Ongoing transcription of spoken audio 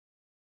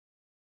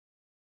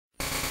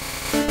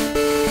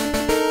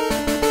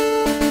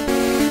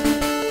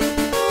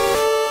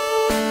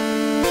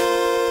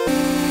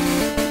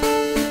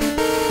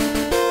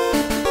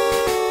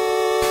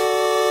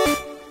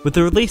With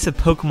the release of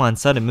Pokemon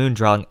Sun and Moon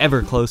drawing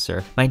ever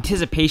closer, my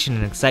anticipation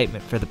and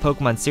excitement for the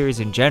Pokemon series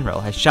in general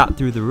has shot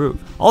through the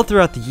roof. All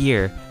throughout the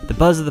year, the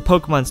buzz of the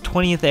Pokemon's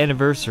 20th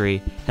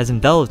anniversary has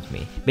enveloped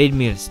me, made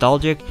me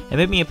nostalgic, and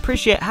made me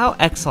appreciate how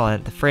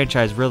excellent the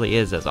franchise really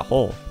is as a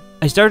whole.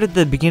 I started at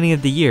the beginning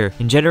of the year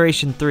in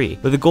Generation 3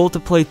 with a goal to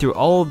play through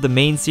all of the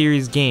main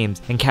series games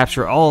and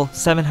capture all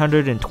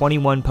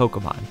 721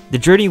 Pokemon. The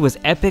journey was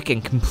epic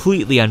and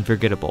completely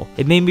unforgettable.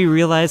 It made me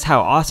realize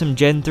how awesome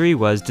Gen 3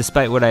 was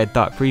despite what I had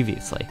thought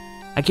previously.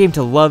 I came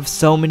to love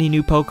so many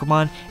new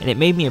Pokemon, and it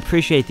made me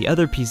appreciate the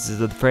other pieces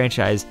of the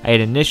franchise I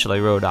had initially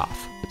wrote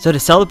off. So to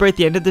celebrate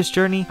the end of this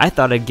journey, I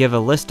thought I'd give a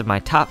list of my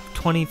top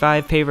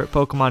 25 favorite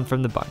Pokemon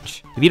from the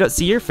bunch. If you don't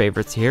see your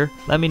favorites here,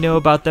 let me know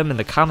about them in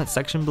the comments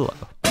section below.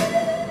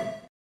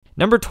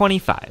 Number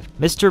 25,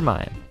 Mr.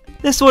 Mime.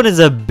 This one is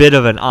a bit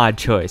of an odd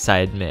choice, I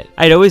admit.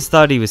 I'd always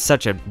thought he was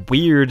such a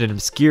weird and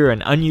obscure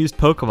and unused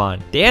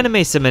Pokemon. The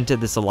anime cemented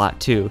this a lot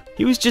too.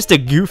 He was just a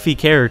goofy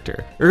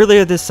character.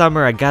 Earlier this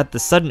summer, I got the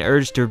sudden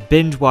urge to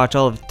binge watch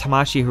all of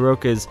Tamashi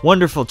Hiroka's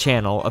wonderful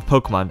channel of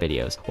Pokemon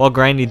videos while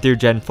grinding through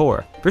Gen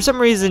 4. For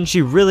some reason,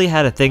 she really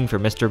had a thing for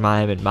Mr.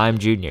 Mime and Mime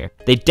Jr.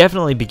 They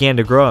definitely began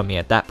to grow on me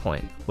at that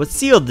point. What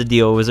sealed the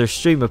deal was her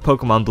stream of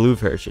Pokemon Blue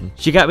version.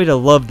 She got me to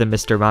love the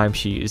Mr. Mime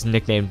she used,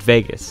 nicknamed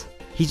Vegas.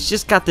 He's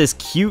just got this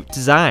cute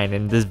design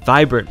and this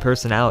vibrant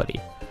personality.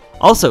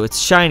 Also, its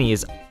shiny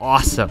is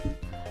awesome.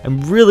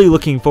 I'm really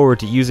looking forward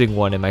to using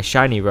one in my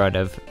shiny run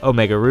of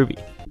Omega Ruby.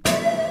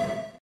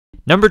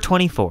 Number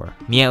 24,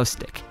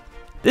 Meowstic.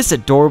 This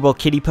adorable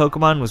kitty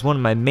Pokemon was one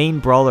of my main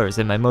brawlers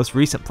in my most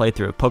recent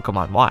playthrough of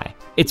Pokemon Y.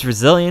 Its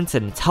resilience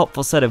and its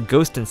helpful set of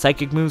ghost and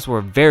psychic moves were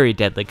a very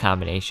deadly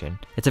combination.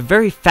 It's a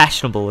very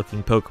fashionable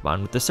looking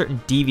Pokemon with a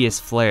certain devious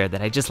flair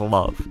that I just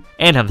love.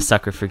 And I'm a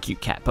sucker for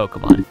cute cat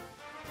Pokemon.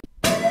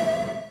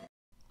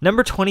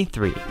 Number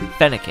 23,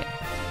 Fennekin.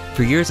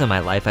 For years of my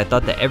life, I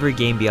thought that every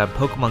game beyond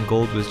Pokemon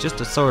Gold was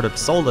just a sort of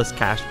soulless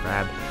cash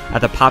grab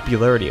at the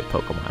popularity of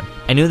Pokemon.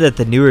 I knew that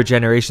the newer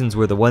generations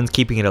were the ones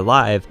keeping it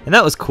alive, and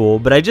that was cool,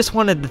 but I just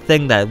wanted the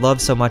thing that I loved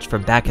so much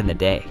from back in the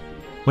day.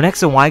 When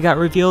X and Y got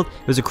revealed,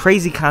 it was a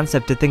crazy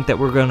concept to think that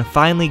we're going to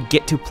finally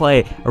get to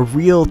play a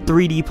real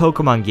 3D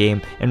Pokemon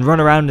game and run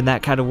around in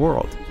that kind of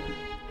world.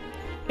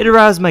 It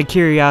aroused my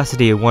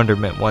curiosity and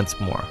wonderment once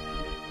more.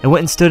 I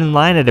went and stood in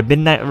line at a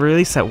midnight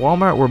release at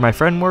Walmart where my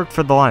friend worked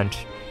for the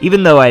lunch,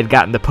 even though I had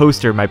gotten the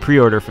poster of my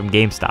pre-order from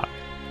GameStop.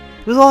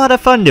 It was a lot of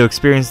fun to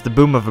experience the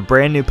boom of a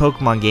brand new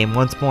Pokemon game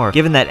once more,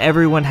 given that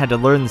everyone had to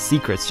learn the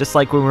secrets just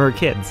like when we were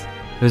kids.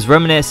 It was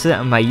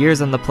reminiscent of my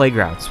years on the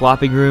playground,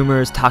 swapping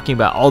rumors, talking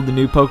about all the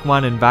new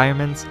Pokemon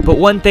environments, but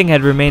one thing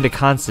had remained a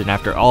constant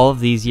after all of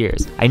these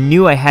years. I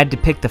knew I had to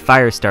pick the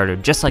fire starter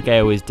just like I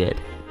always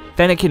did.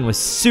 Fennekin was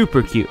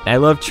super cute, and I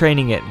loved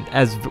training it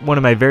as one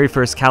of my very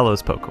first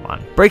Kalos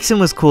Pokemon. Braixen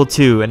was cool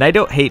too, and I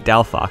don't hate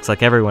Delphox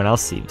like everyone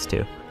else seems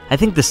to. I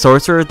think the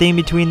sorcerer theme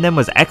between them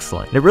was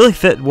excellent. It really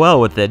fit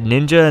well with the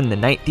ninja and the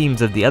knight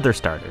themes of the other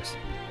starters.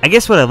 I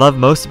guess what I love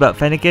most about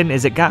Fennekin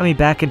is it got me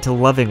back into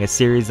loving a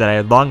series that I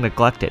had long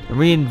neglected and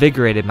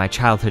reinvigorated my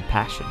childhood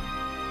passion.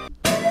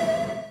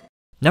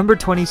 Number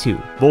 22,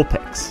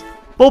 Vulpix.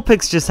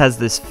 Vulpix just has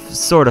this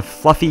sort of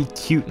fluffy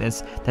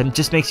cuteness that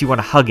just makes you want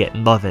to hug it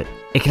and love it.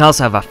 It can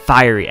also have a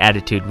fiery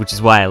attitude, which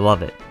is why I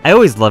love it. I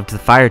always loved the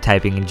fire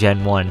typing in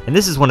Gen 1, and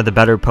this is one of the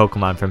better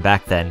Pokemon from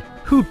back then.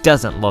 Who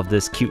doesn't love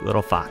this cute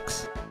little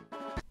fox?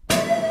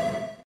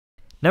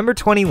 Number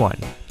 21,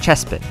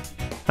 Chespin.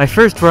 My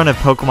first run of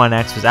Pokemon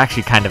X was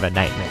actually kind of a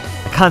nightmare.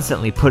 I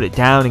constantly put it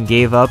down and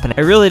gave up, and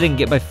I really didn't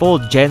get my full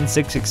Gen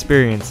 6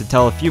 experience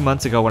until a few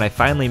months ago when I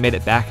finally made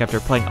it back after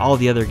playing all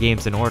the other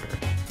games in order.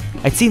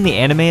 I'd seen the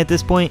anime at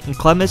this point, and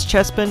Clem's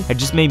Chespin had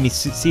just made me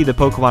see the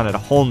Pokemon in a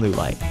whole new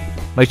light.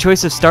 My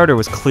choice of starter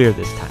was clear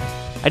this time.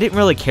 I didn't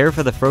really care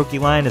for the Froakie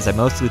line as I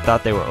mostly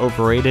thought they were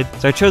overrated,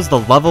 so I chose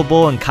the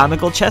lovable and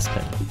comical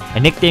Chespin. I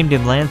nicknamed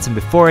him Lance, and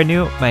before I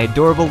knew it, my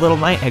adorable little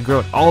knight had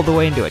grown all the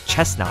way into a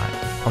chestnut.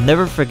 I'll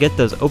never forget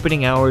those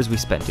opening hours we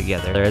spent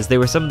together, as they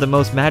were some of the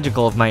most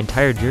magical of my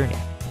entire journey.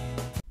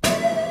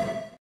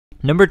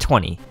 Number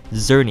 20,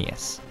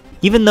 Xerneas.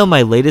 Even though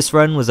my latest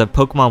run was a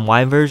Pokemon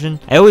Y version,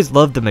 I always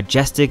loved the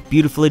majestic,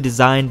 beautifully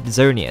designed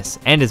Xerneas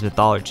and his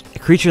mythology. A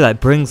creature that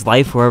brings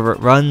life wherever it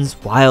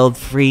runs, wild,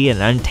 free,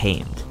 and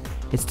untamed.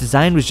 Its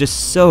design was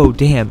just so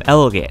damn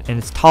elegant, and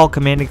its tall,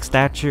 commanding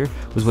stature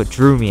was what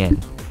drew me in.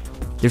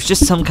 There's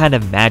just some kind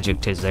of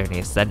magic to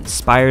Xerneas that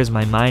inspires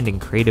my mind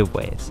in creative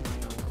ways.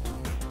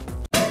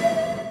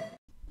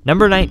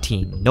 Number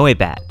 19,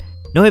 Noibat.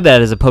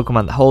 Noibat is a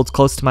Pokemon that holds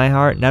close to my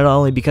heart, not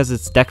only because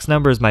its dex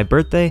number is my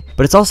birthday,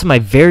 but it's also my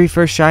very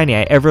first shiny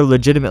I ever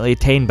legitimately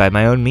attained by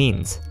my own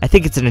means. I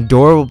think it's an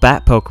adorable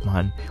bat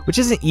Pokemon, which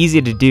isn't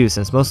easy to do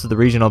since most of the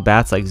regional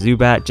bats like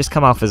Zubat just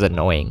come off as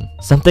annoying.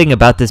 Something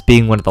about this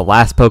being one of the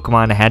last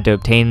Pokemon I had to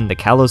obtain in the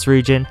Kalos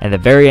region, and the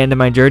very end of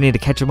my journey to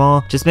catch them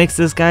all, just makes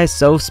this guy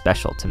so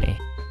special to me.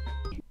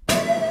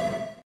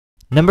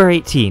 Number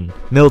 18,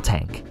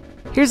 Miltank.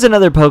 Here's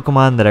another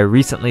Pokemon that I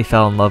recently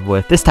fell in love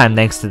with, this time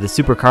thanks to the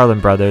Super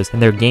Carlin brothers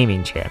and their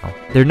gaming channel.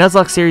 Their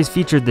Nuzlocke series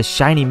featured this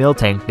shiny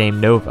Miltank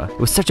named Nova. It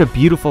was such a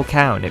beautiful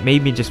cow and it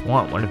made me just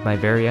want one of my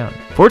very own.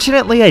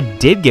 Fortunately, I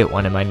did get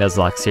one in my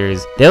Nuzlocke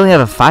series. They only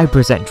have a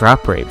 5%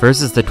 drop rate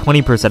versus the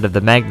 20% of the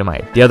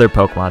Magnemite, the other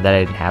Pokemon that I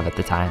didn't have at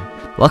the time.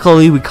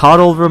 Luckily, we caught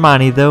old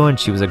Romani though, and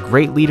she was a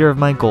great leader of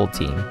my gold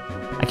team.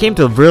 I came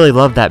to really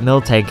love that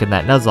Miltank in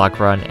that Nuzlocke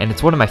run, and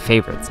it's one of my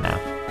favorites now.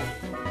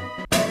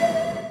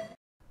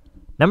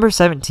 Number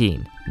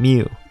 17,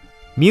 Mew.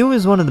 Mew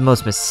is one of the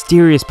most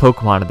mysterious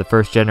Pokemon of the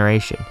first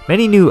generation.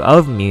 Many knew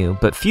of Mew,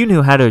 but few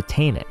knew how to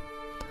obtain it.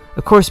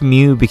 Of course,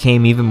 Mew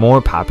became even more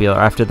popular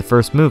after the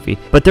first movie,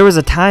 but there was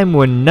a time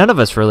when none of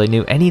us really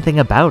knew anything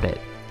about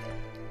it.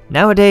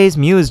 Nowadays,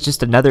 Mew is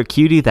just another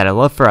cutie that I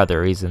love for other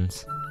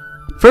reasons.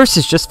 First,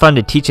 it's just fun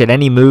to teach it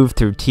any move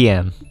through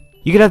TM.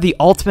 You could have the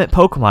ultimate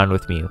Pokemon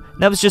with Mew,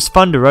 and that was just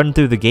fun to run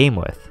through the game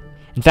with.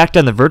 In fact,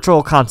 on the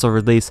Virtual Console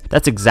release,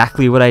 that's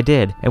exactly what I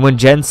did, and when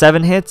Gen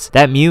 7 hits,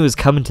 that Mew is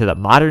coming to the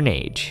modern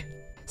age.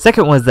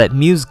 Second was that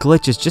Mew's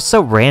glitch is just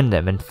so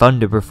random and fun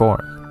to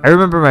perform. I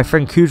remember my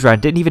friend Goodra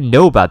didn't even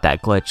know about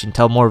that glitch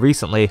until more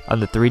recently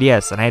on the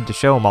 3DS, and I had to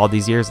show him all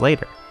these years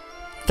later.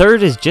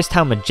 Third is just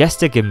how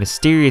majestic and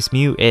mysterious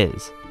Mew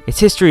is. Its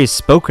history is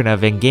spoken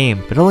of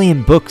in-game, but only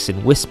in books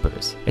and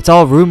whispers. It's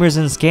all rumors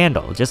and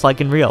scandal, just like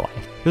in real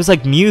life. It was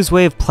like Mew's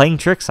way of playing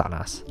tricks on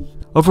us.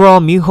 Overall,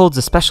 Mew holds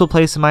a special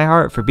place in my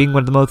heart for being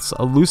one of the most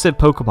elusive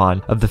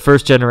Pokemon of the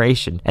first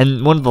generation,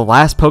 and one of the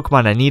last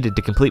Pokemon I needed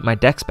to complete my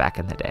decks back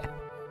in the day.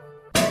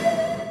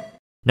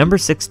 Number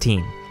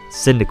 16,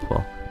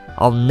 Cyndaquil.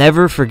 I'll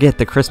never forget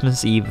the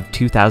Christmas Eve of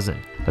 2000.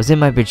 I was in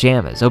my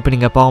pajamas,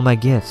 opening up all my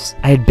gifts.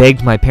 I had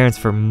begged my parents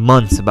for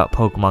months about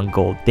Pokemon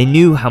Gold. They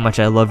knew how much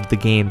I loved the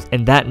games,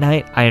 and that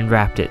night, I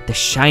unwrapped it. The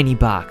shiny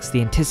box, the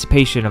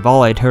anticipation of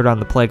all I'd heard on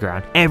the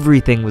playground,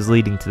 everything was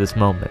leading to this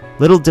moment.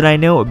 Little did I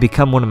know it would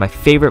become one of my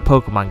favorite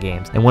Pokemon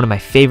games, and one of my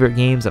favorite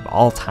games of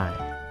all time.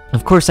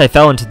 Of course, I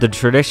fell into the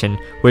tradition,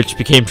 which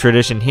became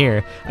tradition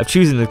here, of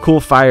choosing the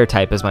cool fire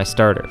type as my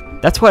starter.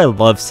 That's why I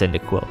love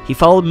Cyndaquil. He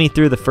followed me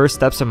through the first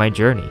steps of my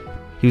journey.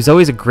 He was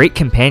always a great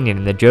companion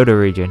in the Johto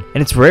region,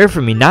 and it's rare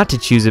for me not to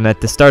choose him at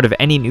the start of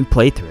any new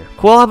playthrough.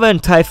 Quilava and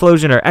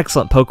Typhlosion are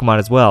excellent Pokemon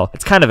as well.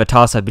 It's kind of a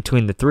toss-up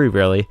between the three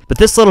really, but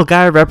this little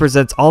guy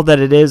represents all that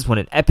it is when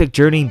an epic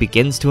journey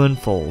begins to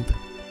unfold.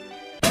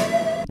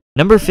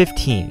 Number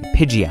 15,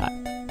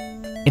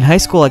 Pidgeot. In high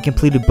school I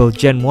completed both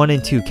Gen 1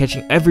 and 2,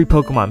 catching every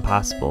Pokemon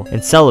possible, and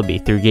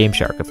Celebi through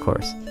GameShark of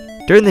course.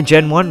 During the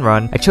Gen 1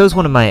 run, I chose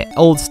one of my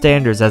old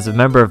standards as a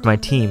member of my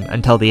team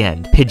until the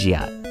end,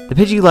 Pidgeot.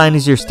 The Pidgey line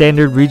is your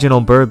standard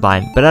regional bird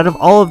line, but out of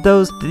all of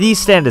those, these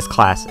stand as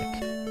classic.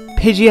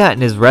 Pidgeot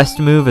and his rest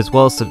move, as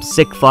well as some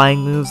sick flying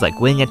moves like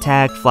Wing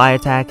Attack, Fly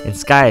Attack, and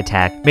Sky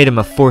Attack, made him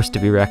a force to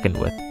be reckoned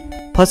with.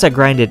 Plus I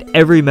grinded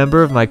every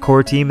member of my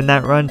core team in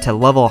that run to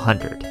level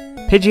 100.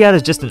 Pidgeot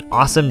is just an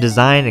awesome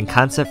design and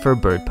concept for a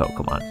bird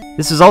Pokemon.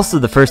 This was also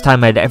the first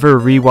time I'd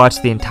ever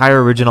rewatched the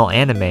entire original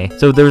anime,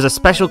 so there was a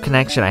special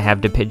connection I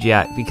have to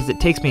Pidgeot because it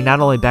takes me not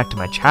only back to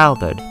my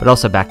childhood, but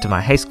also back to my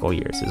high school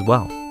years as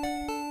well.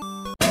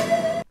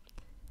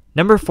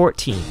 Number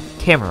 14,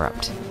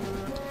 Camerupt.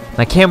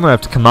 My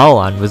Camerupt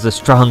Kamalan was a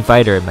strong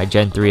fighter in my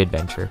Gen 3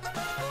 adventure.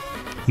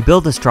 He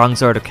built a strong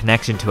sort of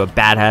connection to a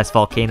badass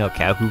volcano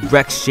cow who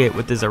wrecks shit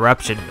with his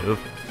eruption move.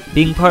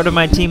 Being part of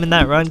my team in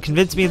that run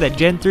convinced me that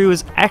Gen 3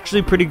 was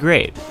actually pretty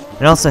great,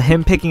 and also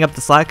him picking up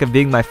the slack of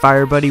being my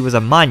fire buddy was a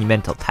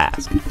monumental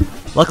task.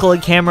 Luckily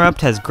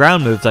Camerupt has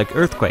ground moves like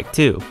Earthquake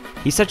too.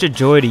 He's such a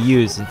joy to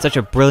use and such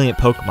a brilliant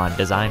Pokemon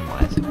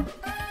design-wise.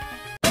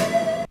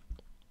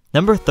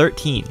 Number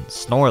 13,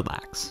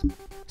 Snorlax.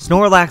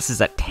 Snorlax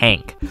is a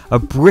tank, a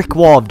brick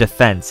wall of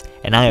defense,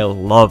 and I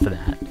love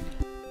that.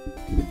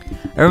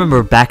 I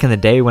remember back in the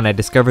day when I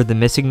discovered the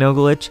Missing No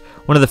glitch,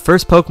 one of the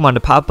first Pokemon to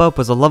pop up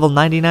was a level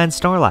 99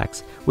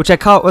 Snorlax, which I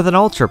caught with an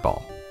Ultra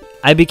Ball.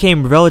 I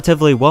became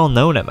relatively well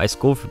known at my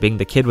school for being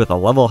the kid with a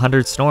level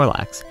 100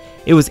 Snorlax.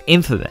 It was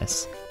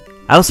infamous.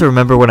 I also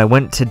remember when I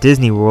went to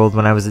Disney World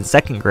when I was in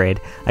 2nd grade,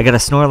 I got a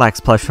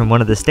Snorlax plush from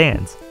one of the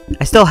stands.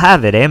 I still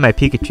have it and my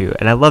Pikachu,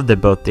 and I loved them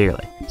both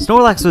dearly.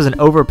 Snorlax was an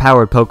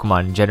overpowered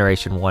Pokemon in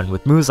Generation 1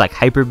 with moves like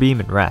Hyper Beam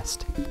and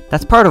Rest.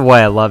 That's part of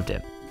why I loved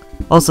him.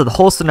 Also, the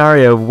whole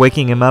scenario of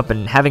waking him up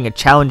and having a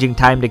challenging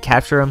time to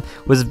capture him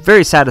was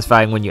very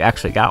satisfying when you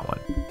actually got one.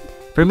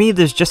 For me,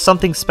 there's just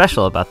something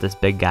special about this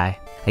big guy.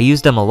 I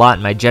used him a lot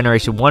in my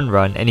Generation 1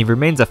 run, and he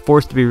remains a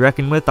force to be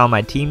reckoned with on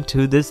my team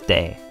to this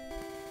day.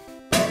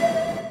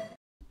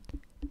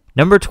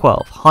 Number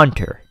 12,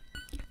 Haunter.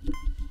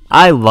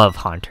 I love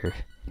Haunter.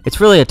 It's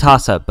really a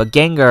toss-up, but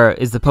Gengar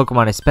is the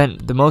Pokemon I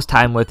spent the most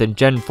time with in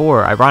Gen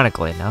 4,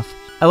 ironically enough.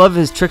 I love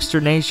his trickster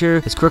nature,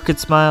 his crooked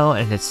smile,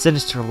 and his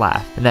sinister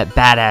laugh, and that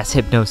badass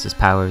hypnosis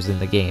powers in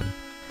the game.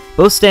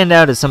 Both stand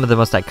out as some of the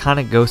most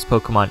iconic ghost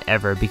Pokemon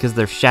ever because of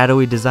their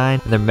shadowy design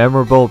and their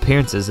memorable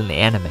appearances in the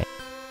anime.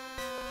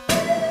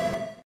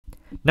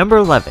 Number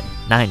 11,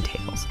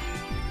 Ninetales.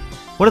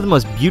 One of the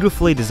most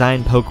beautifully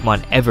designed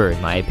Pokemon ever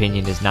in my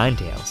opinion is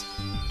Ninetales.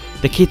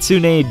 The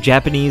kitsune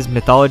Japanese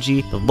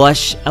mythology, the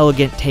lush,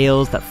 elegant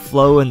tails that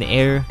flow in the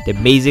air, the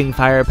amazing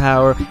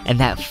firepower, and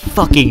that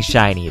fucking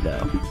shiny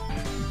though.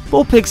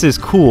 Vulpix is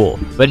cool,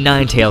 but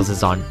Ninetales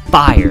is on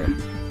fire.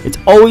 It's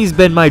always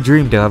been my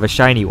dream to have a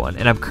shiny one,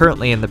 and I'm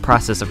currently in the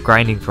process of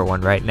grinding for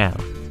one right now.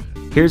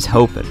 Here's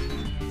hoping.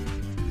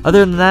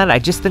 Other than that, I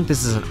just think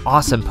this is an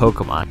awesome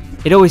Pokemon.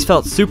 It always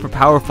felt super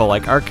powerful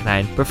like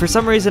Arcanine, but for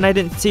some reason I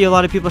didn't see a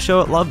lot of people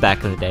show it love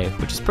back in the day,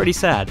 which is pretty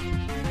sad.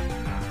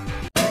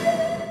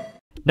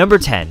 Number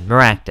 10,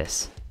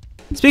 Maractus.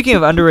 Speaking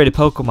of underrated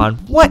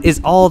Pokemon, what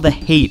is all the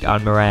hate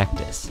on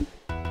Maractus?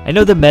 I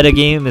know the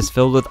metagame is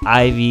filled with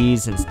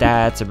IVs and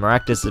stats, and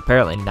Maractus is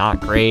apparently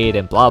not great,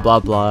 and blah blah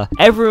blah.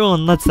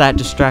 Everyone lets that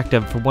distract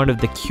them from one of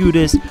the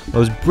cutest,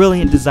 most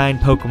brilliant designed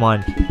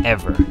Pokemon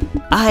ever.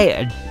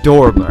 I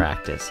adore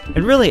Maractus,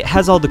 and really it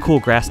has all the cool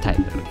grass type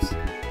moves.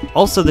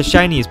 Also, the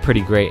shiny is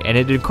pretty great, and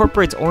it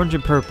incorporates orange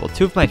and purple,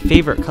 two of my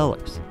favorite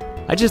colors.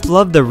 I just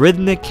love the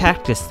rhythmic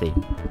cactus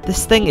theme.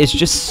 This thing is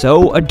just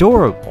so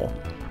adorable.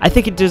 I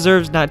think it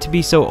deserves not to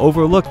be so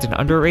overlooked and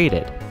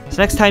underrated. So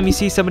next time you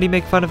see somebody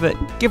make fun of it,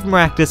 give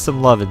Maractus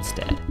some love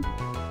instead.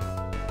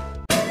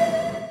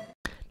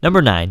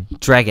 Number 9,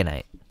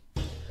 Dragonite.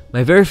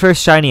 My very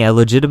first shiny I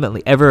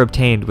legitimately ever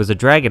obtained was a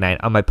Dragonite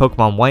on my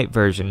Pokemon White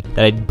version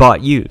that I'd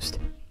bought used.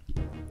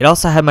 It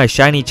also had my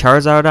shiny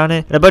Charizard on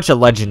it and a bunch of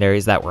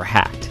legendaries that were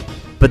hacked.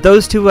 But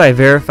those two I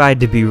verified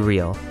to be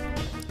real.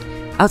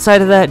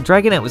 Outside of that,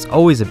 Dragonite was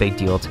always a big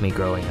deal to me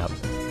growing up.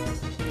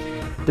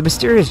 The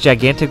mysterious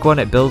gigantic one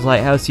at Bill's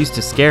Lighthouse used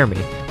to scare me,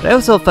 but I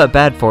also felt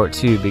bad for it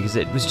too because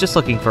it was just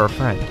looking for a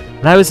friend.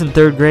 When I was in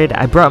 3rd grade,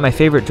 I brought my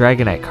favorite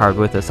Dragonite card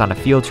with us on a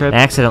field trip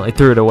and accidentally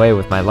threw it away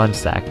with my lunch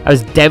sack. I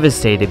was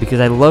devastated because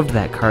I loved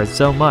that card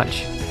so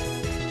much.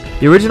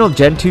 The original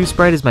Gen 2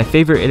 sprite is my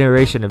favorite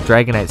iteration of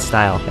Dragonite's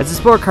style, as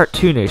it's more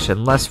cartoonish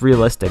and less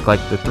realistic like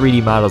the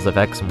 3D models of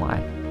X and Y.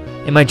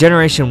 In my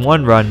Generation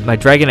 1 run, my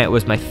Dragonite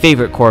was my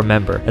favorite core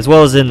member, as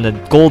well as in the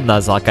Gold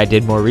Nuzlocke I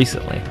did more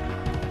recently.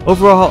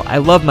 Overall, I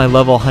love my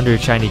level 100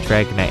 shiny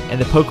Dragonite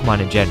and the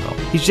Pokemon in general.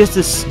 He's just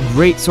this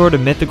great sort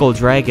of mythical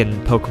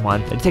dragon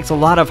Pokemon that takes a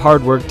lot of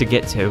hard work to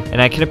get to,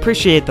 and I can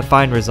appreciate the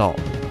fine result.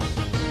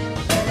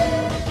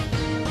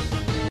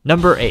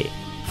 Number 8,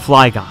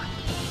 Flygon.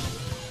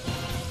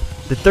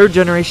 The 3rd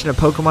generation of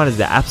Pokemon is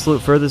the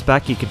absolute furthest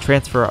back you can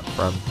transfer up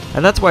from,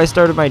 and that's why I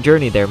started my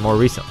journey there more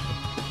recently.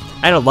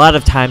 I had a lot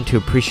of time to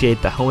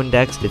appreciate the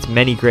Hoendex and its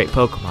many great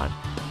Pokemon.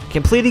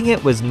 Completing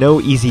it was no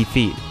easy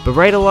feat, but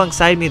right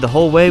alongside me the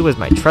whole way was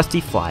my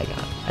trusty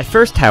Flygon. At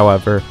first,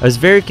 however, I was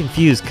very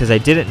confused because I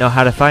didn't know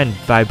how to find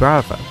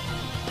Vibrava.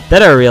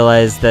 Then I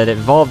realized that it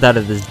evolved out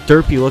of this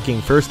derpy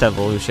looking first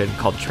evolution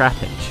called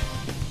Trapinch.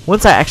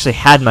 Once I actually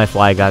had my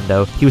Flygon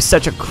though, he was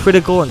such a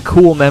critical and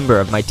cool member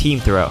of my team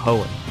throughout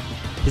Hoenn.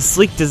 His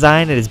sleek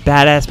design and his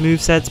badass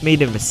movesets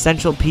made him an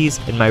essential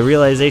piece in my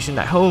realization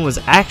that Hoenn was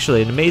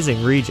actually an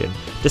amazing region,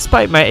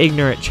 despite my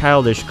ignorant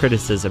childish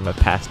criticism of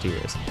past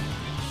years.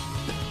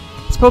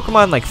 It's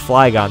Pokemon like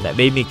Flygon that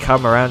made me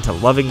come around to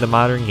loving the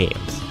modern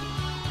games.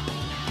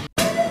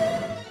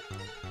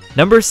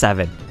 Number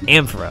 7,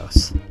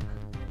 Ampharos.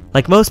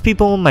 Like most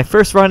people, my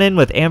first run-in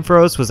with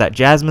Ampharos was at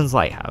Jasmine's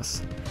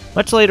Lighthouse.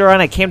 Much later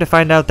on, I came to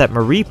find out that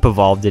Mareep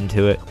evolved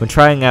into it when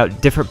trying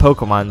out different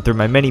Pokemon through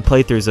my many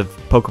playthroughs of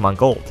Pokemon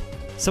Gold.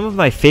 Some of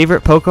my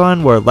favorite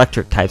Pokemon were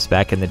electric types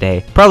back in the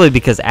day, probably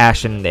because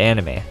Ash in the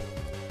anime.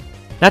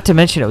 Not to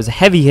mention it was a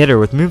heavy hitter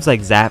with moves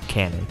like Zap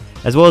Cannon,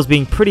 as well as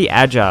being pretty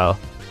agile.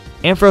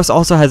 Ampharos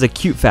also has a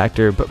cute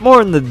factor, but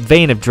more in the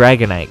vein of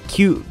Dragonite,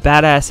 cute,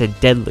 badass, and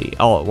deadly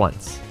all at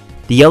once.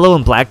 The yellow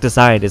and black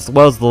design, as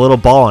well as the little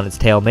ball on its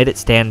tail, made it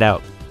stand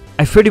out.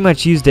 I've pretty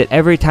much used it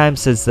every time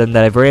since then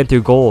that I've ran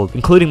through Gold,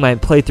 including my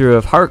playthrough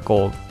of Heart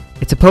Gold.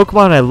 It's a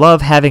Pokemon I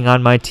love having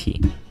on my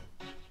team.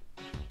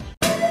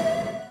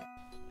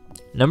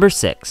 Number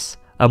 6,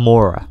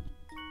 Amaura.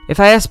 If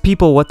I asked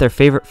people what their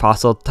favorite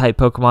fossil type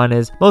Pokemon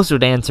is, most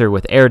would answer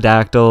with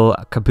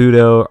Aerodactyl,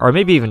 Kabuto, or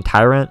maybe even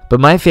Tyrant, but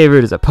my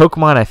favorite is a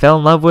Pokemon I fell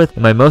in love with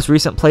in my most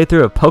recent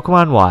playthrough of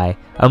Pokemon Y,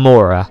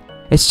 Amaura.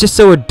 It's just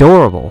so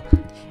adorable.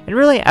 And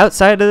really,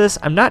 outside of this,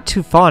 I'm not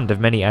too fond of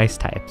many ice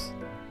types.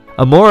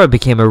 Amaura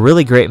became a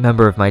really great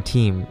member of my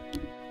team.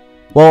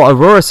 While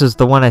Aurorus is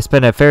the one I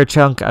spent a fair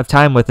chunk of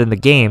time with in the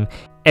game,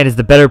 and is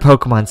the better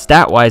Pokemon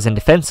stat-wise and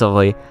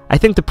defensively, I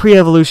think the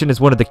pre-evolution is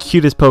one of the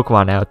cutest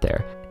Pokemon out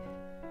there.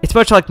 It's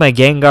much like my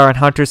Gengar and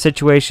Hunter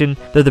situation,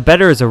 though the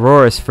better is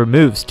Aurorus for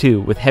moves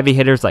too, with heavy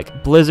hitters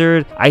like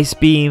Blizzard, Ice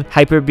Beam,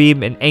 Hyper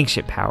Beam, and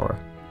Ancient Power.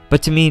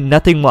 But to me,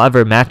 nothing will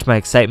ever match my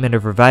excitement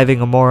of reviving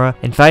Amaura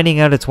and finding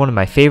out it's one of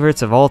my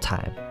favorites of all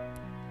time.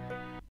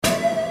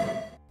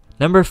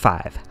 Number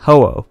 5,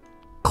 Ho-Oh.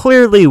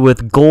 Clearly,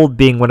 with Gold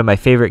being one of my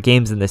favorite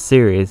games in this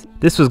series,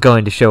 this was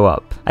going to show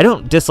up. I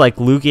don't dislike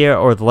Lugia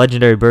or the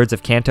legendary birds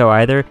of Kanto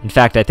either, in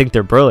fact I think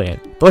they're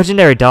brilliant. The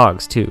legendary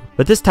dogs too,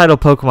 but this title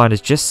Pokemon is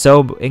just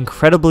so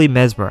incredibly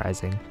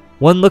mesmerizing.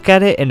 One look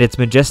at it and its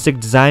majestic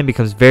design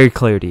becomes very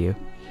clear to you.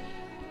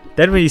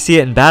 Then when you see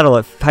it in battle,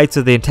 it fights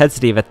with the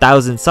intensity of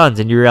 1,000 suns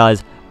and you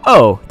realize,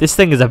 oh, this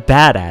thing is a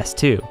badass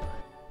too.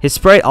 His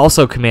sprite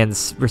also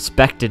commands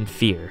respect and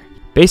fear.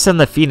 Based on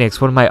the Phoenix,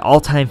 one of my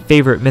all-time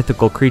favorite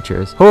mythical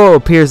creatures, Ho-Oh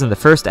appears in the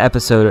first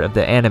episode of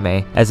the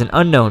anime as an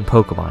unknown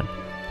Pokemon.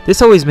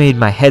 This always made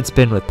my head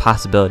spin with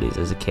possibilities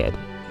as a kid.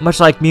 Much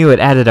like Mew, it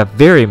added a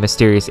very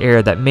mysterious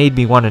air that made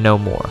me want to know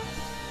more.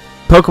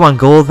 Pokemon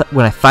Gold,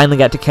 when I finally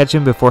got to catch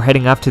him before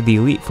heading off to the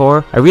Elite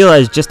Four, I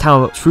realized just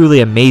how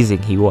truly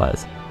amazing he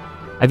was.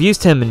 I've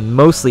used him in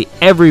mostly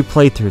every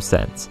playthrough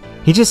since.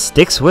 He just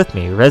sticks with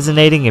me,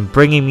 resonating and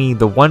bringing me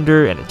the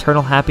wonder and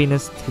eternal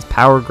happiness his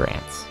power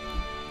grants.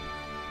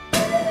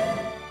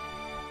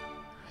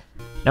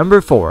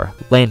 Number 4,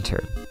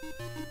 Lanturn.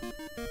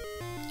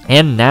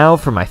 And now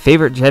for my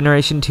favorite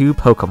Generation 2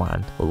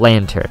 Pokemon,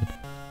 Lanturn.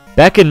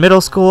 Back in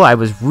middle school, I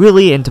was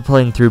really into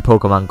playing through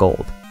Pokemon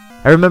Gold.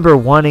 I remember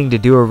wanting to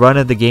do a run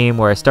of the game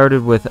where I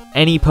started with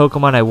any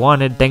Pokemon I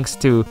wanted thanks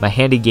to my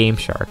handy Game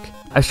Shark.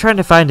 I was trying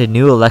to find a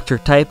new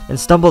electric type and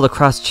stumbled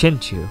across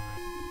Chinchou.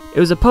 It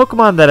was a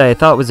Pokemon that I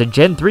thought was a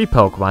Gen 3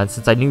 Pokemon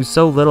since I knew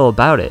so little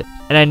about it,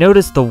 and I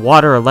noticed the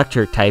water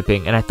electric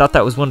typing and I thought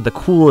that was one of the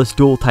coolest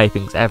dual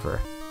typings ever.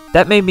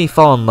 That made me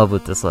fall in love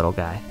with this little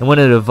guy, and when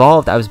it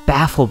evolved I was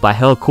baffled by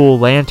how cool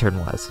Lanturn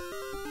was.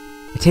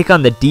 I take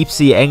on the Deep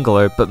Sea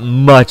Angler, but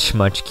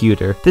much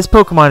cuter. This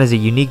Pokemon is a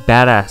unique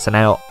badass and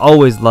I'll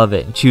always love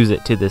it and choose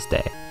it to this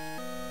day.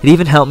 It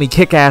even helped me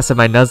kick ass in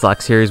my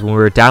Nuzlocke series when we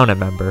were down a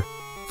member.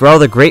 For all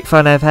the great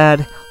fun I've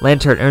had,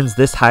 Lanturn earns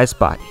this high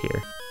spot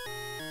here.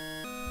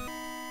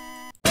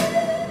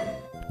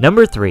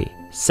 Number 3,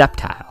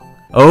 Sceptile.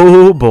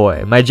 Oh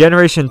boy, my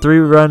Generation 3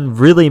 run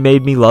really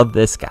made me love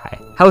this guy.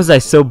 How was I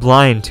so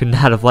blind to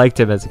not have liked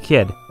him as a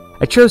kid?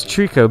 I chose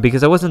Trico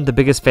because I wasn't the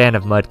biggest fan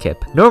of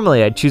Mudkip.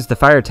 Normally I'd choose the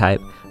fire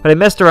type, but I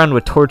messed around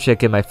with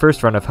Torchic in my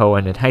first run of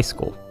Hoenn in high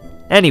school.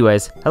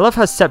 Anyways, I love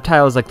how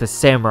Sceptile is like the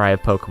samurai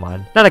of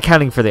Pokemon, not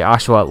accounting for the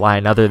Oshawott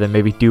line other than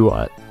maybe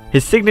Duat.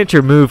 His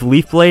signature move,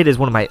 Leaf Blade, is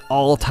one of my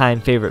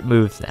all-time favorite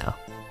moves now.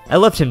 I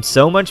loved him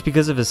so much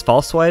because of his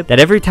false swipe that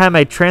every time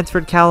I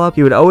transferred Cal up,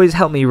 he would always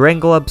help me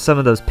wrangle up some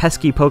of those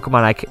pesky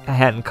Pokemon I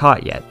hadn't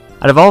caught yet.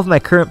 Out of all of my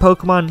current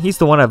Pokemon, he's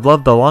the one I've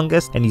loved the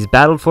longest, and he's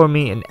battled for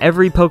me in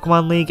every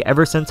Pokemon League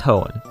ever since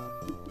Hoenn.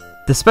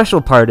 The special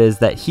part is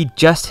that he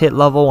just hit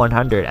level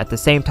 100 at the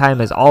same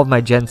time as all of my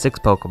Gen 6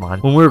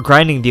 Pokemon when we were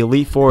grinding the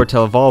Elite Four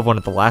to evolve one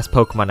of the last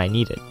Pokemon I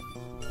needed.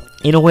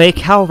 In a way,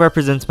 Cal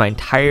represents my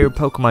entire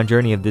Pokemon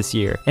journey of this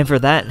year, and for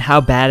that and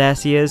how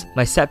badass he is,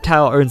 my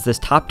Sceptile earns this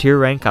top tier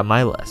rank on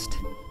my list.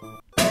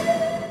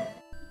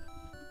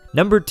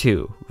 Number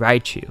 2,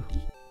 Raichu.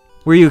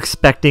 Were you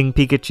expecting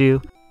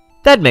Pikachu?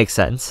 That makes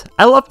sense.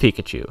 I love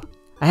Pikachu.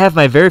 I have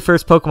my very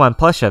first Pokemon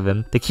plush of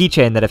him, the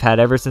keychain that I've had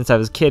ever since I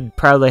was a kid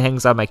proudly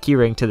hangs on my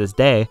keyring to this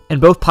day,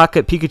 and both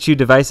Pocket Pikachu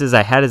devices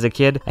I had as a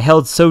kid I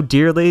held so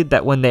dearly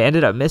that when they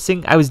ended up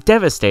missing, I was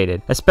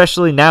devastated,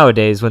 especially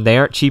nowadays when they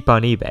aren't cheap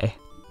on eBay.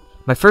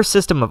 My first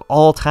system of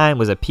all time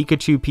was a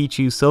Pikachu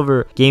Pichu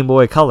Silver Game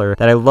Boy Color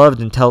that I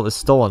loved until it was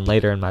stolen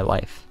later in my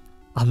life.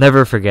 I'll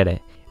never forget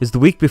it. It was the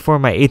week before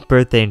my 8th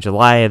birthday in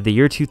July of the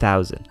year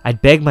 2000.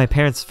 I'd begged my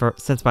parents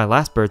since my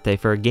last birthday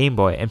for a Game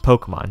Boy and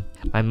Pokemon.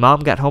 My mom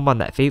got home on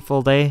that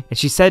fateful day, and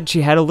she said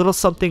she had a little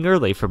something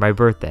early for my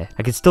birthday.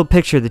 I could still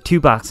picture the 2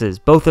 boxes,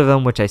 both of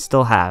them which I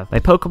still have. My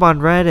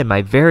Pokemon Red and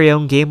my very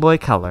own Game Boy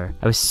Color.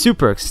 I was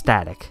super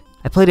ecstatic.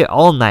 I played it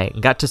all night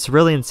and got to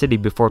Cerulean City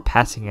before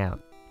passing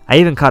out. I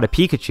even caught a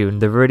Pikachu in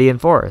the Viridian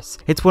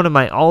Forest. It's one of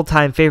my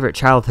all-time favorite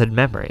childhood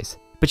memories.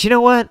 But you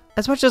know what?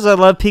 As much as I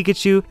love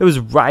Pikachu, it was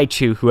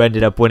Raichu who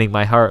ended up winning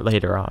my heart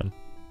later on.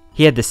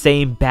 He had the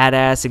same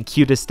badass and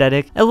cute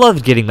aesthetic. I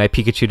loved getting my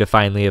Pikachu to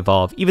finally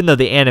evolve, even though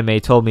the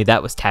anime told me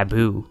that was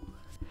taboo.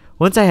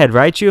 Once I had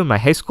Raichu in my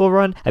high school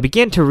run, I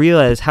began to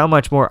realize how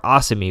much more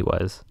awesome he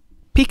was.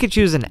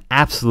 Pikachu's an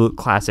absolute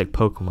classic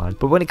Pokemon,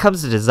 but when it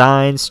comes to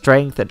design,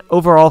 strength, and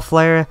overall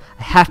flair,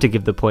 I have to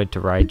give the point to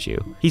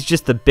Raichu. He's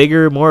just the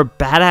bigger, more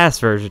badass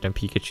version of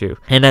Pikachu,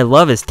 and I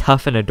love his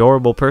tough and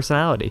adorable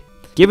personality.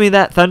 Give me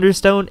that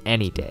Thunderstone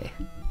any day.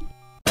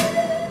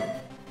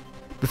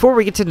 Before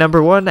we get to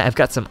number 1, I've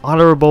got some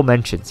honorable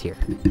mentions here.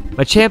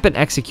 Machamp and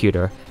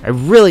Executor, I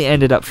really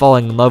ended up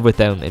falling in love with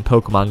them in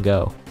Pokemon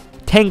Go.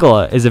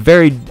 Tangela is a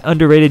very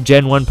underrated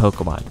Gen 1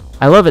 Pokemon.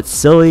 I love its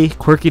silly,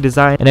 quirky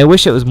design, and I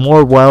wish it was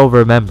more well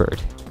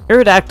remembered.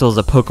 Aerodactyl is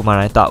a Pokemon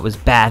I thought was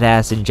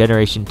badass in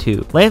Generation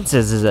 2.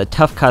 Lances is a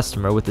tough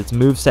customer with its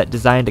moveset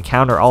designed to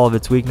counter all of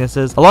its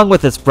weaknesses, along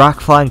with its rock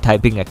flying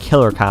type being a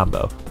killer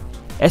combo.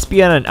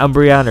 Espeon and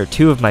Umbreon are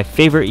 2 of my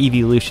favorite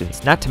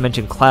evolutions, not to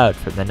mention Cloud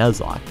from the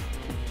Nuzlocke.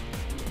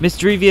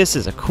 Misdrevious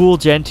is a cool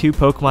Gen 2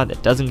 Pokemon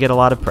that doesn't get a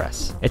lot of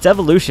press. Its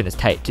evolution is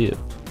tight too.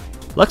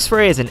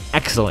 Luxray is an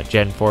excellent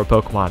Gen 4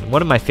 Pokemon,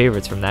 one of my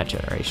favorites from that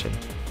generation.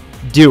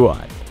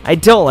 Duat. I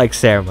don't like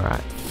Samurai.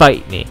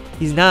 Fight me.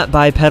 He's not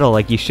bipedal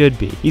like he should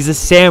be. He's a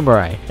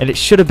samurai, and it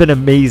should have been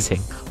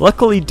amazing.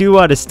 Luckily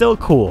Duat is still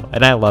cool,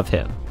 and I love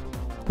him.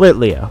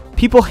 Litleo.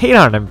 People hate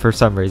on him for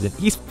some reason.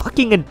 He's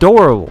fucking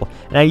adorable,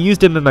 and I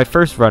used him in my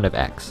first run of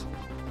X.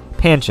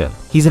 Pancham.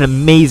 He's an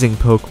amazing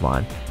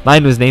Pokemon.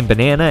 Mine was named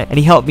Banana, and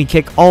he helped me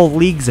kick all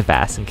leagues of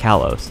ass in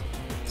Kalos.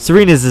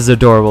 Xerneas is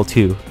adorable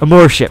too.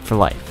 Amaura shit for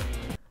life.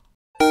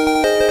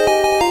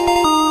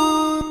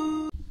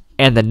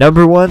 And the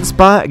number 1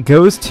 spot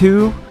goes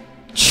to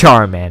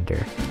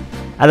Charmander.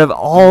 Out of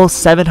all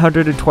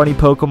 720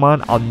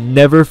 Pokemon, I'll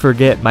never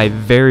forget my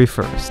very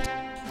first.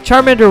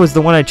 Charmander was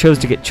the one I chose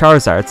to get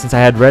Charizard since I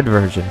had Red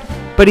version,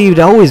 but he'd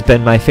always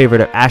been my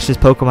favorite of Ash's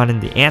Pokemon in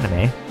the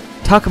anime.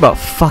 Talk about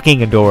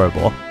fucking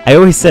adorable. I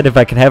always said if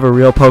I could have a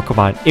real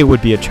Pokemon, it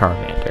would be a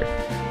Charmander.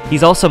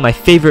 He's also my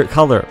favorite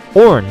color,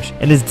 orange,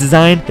 and his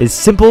design is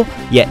simple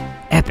yet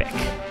epic.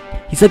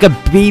 He's like a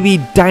baby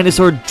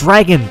dinosaur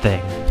dragon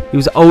thing. He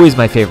was always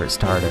my favorite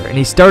starter, and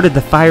he started the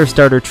fire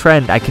starter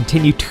trend I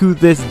continue to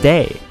this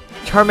day.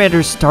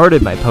 Charmander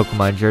started my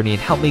Pokemon journey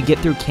and helped me get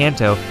through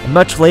Kanto, and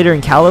much later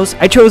in Kalos,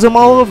 I chose him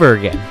all over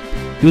again.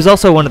 He was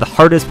also one of the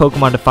hardest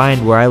Pokemon to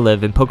find where I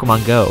live in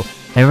Pokemon Go.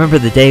 I remember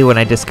the day when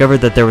I discovered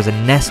that there was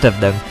a nest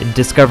of them in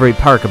Discovery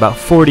Park about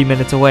 40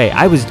 minutes away.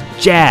 I was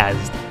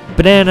jazzed!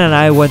 Banana and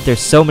I went there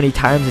so many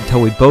times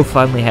until we both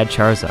finally had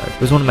Charizard.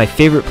 It was one of my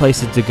favorite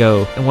places to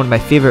go, and one of my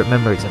favorite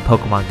memories in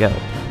Pokemon Go.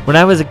 When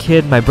I was a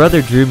kid, my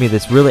brother drew me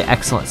this really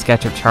excellent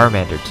sketch of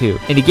Charmander too,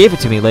 and he gave it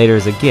to me later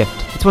as a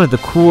gift. It's one of the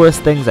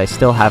coolest things I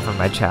still have from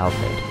my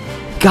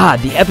childhood. God,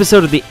 the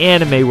episode of the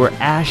anime where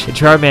Ash and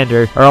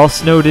Charmander are all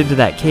snowed into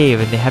that cave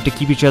and they have to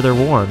keep each other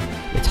warm.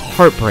 It's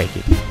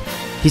heartbreaking.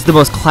 He's the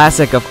most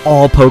classic of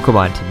all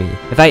Pokemon to me.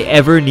 If I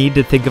ever need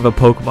to think of a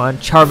Pokemon,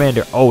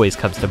 Charmander always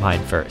comes to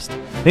mind first.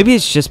 Maybe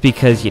it's just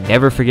because you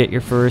never forget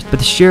your first, but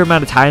the sheer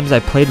amount of times I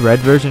played Red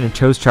version and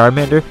chose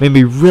Charmander made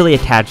me really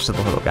attached to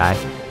the little guy.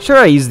 Sure,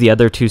 I used the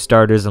other 2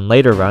 starters in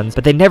later runs,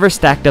 but they never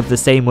stacked up the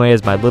same way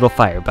as my little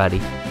fire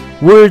buddy.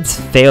 Words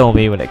fail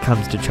me when it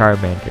comes to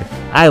Charmander.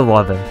 I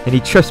love him, and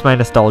he trips my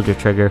nostalgia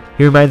trigger.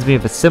 He reminds me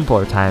of a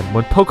simpler time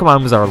when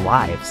Pokemon was our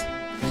lives.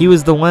 He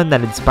was the one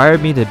that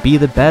inspired me to be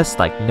the best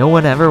like no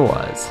one ever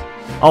was.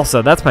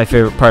 Also, that's my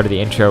favorite part of the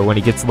intro, when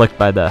he gets licked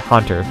by the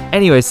hunter.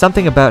 Anyways,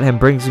 something about him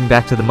brings me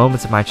back to the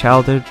moments of my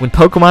childhood when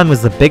Pokemon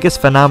was the biggest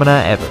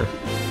phenomena ever.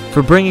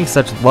 For bringing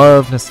such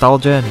love,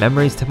 nostalgia, and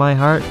memories to my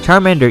heart,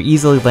 Charmander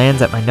easily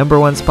lands at my number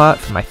 1 spot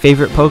for my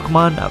favorite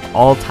Pokemon of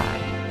all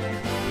time.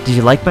 Did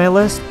you like my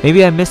list?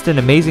 Maybe I missed an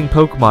amazing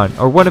Pokemon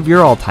or one of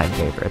your all-time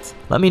favorites.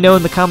 Let me know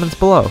in the comments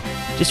below.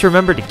 Just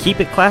remember to keep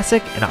it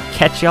classic, and I'll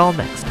catch y'all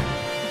next time.